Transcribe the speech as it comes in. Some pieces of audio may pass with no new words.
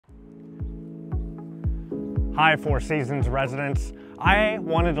Hi, Four Seasons residents. I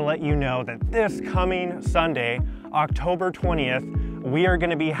wanted to let you know that this coming Sunday, October 20th, we are going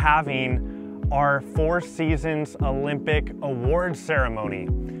to be having our Four Seasons Olympic Awards ceremony.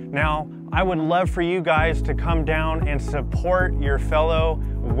 Now, I would love for you guys to come down and support your fellow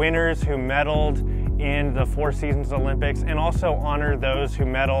winners who medaled in the Four Seasons Olympics and also honor those who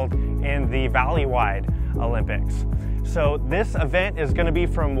medaled in the Valley-wide Olympics. So this event is going to be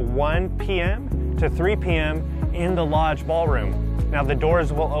from 1 p.m. to 3 p.m. in the Lodge Ballroom. Now the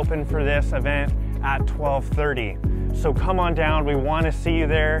doors will open for this event at 12:30. So come on down, we want to see you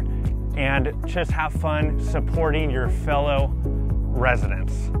there and just have fun supporting your fellow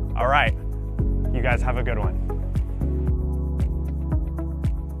residents. All right, you guys have a good one.